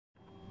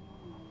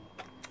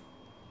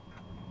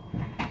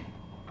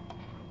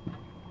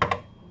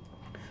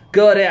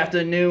Good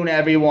afternoon,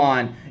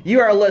 everyone. You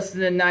are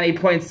listening to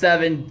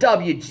 90.7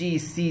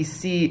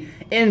 WGCC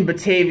in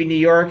Batavia, New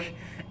York.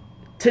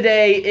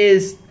 Today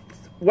is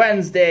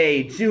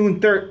Wednesday, June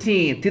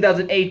 13th,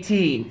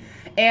 2018,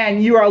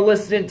 and you are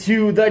listening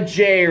to the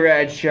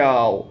JRed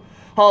Show.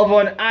 Hello,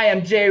 everyone. I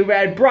am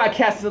JRed,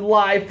 broadcasting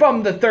live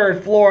from the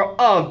third floor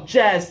of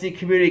Genesee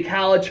Community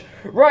College,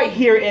 right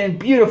here in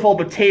beautiful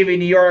Batavia,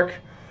 New York.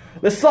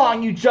 The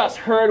song you just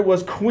heard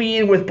was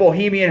Queen with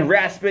Bohemian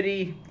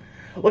Rhapsody.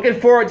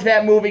 Looking forward to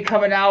that movie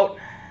coming out.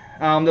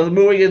 There's a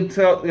movie to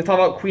talk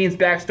about Queen's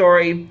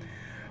backstory.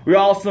 We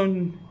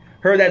also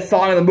heard that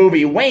song in the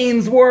movie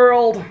Wayne's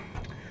World.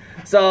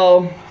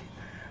 So,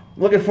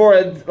 looking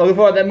forward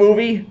to that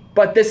movie.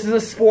 But this is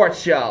a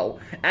sports show.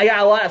 I got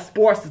a lot of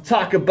sports to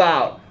talk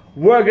about.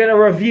 We're going to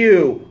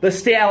review the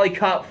Stanley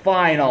Cup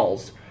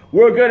Finals.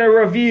 We're going to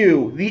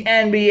review the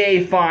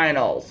NBA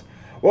Finals.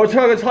 We're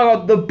going to talk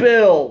about the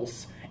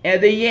Bills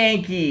and the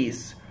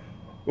Yankees.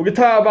 We're going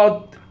to talk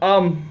about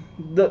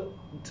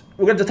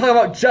we're going to talk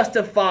about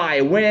Justify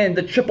winning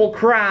the Triple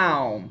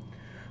Crown,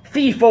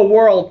 FIFA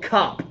World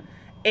Cup,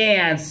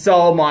 and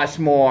so much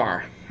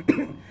more.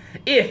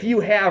 If you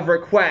have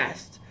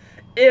requests,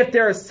 if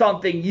there's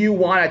something you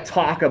want to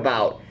talk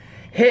about,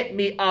 hit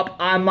me up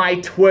on my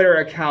Twitter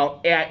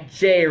account at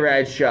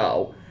JRed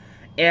Show.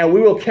 And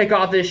we will kick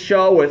off this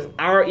show with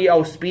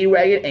REO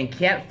Speedwagon and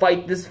Can't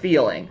Fight This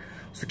Feeling.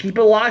 So keep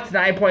it locked to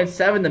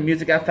 9.7 The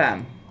Music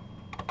FM.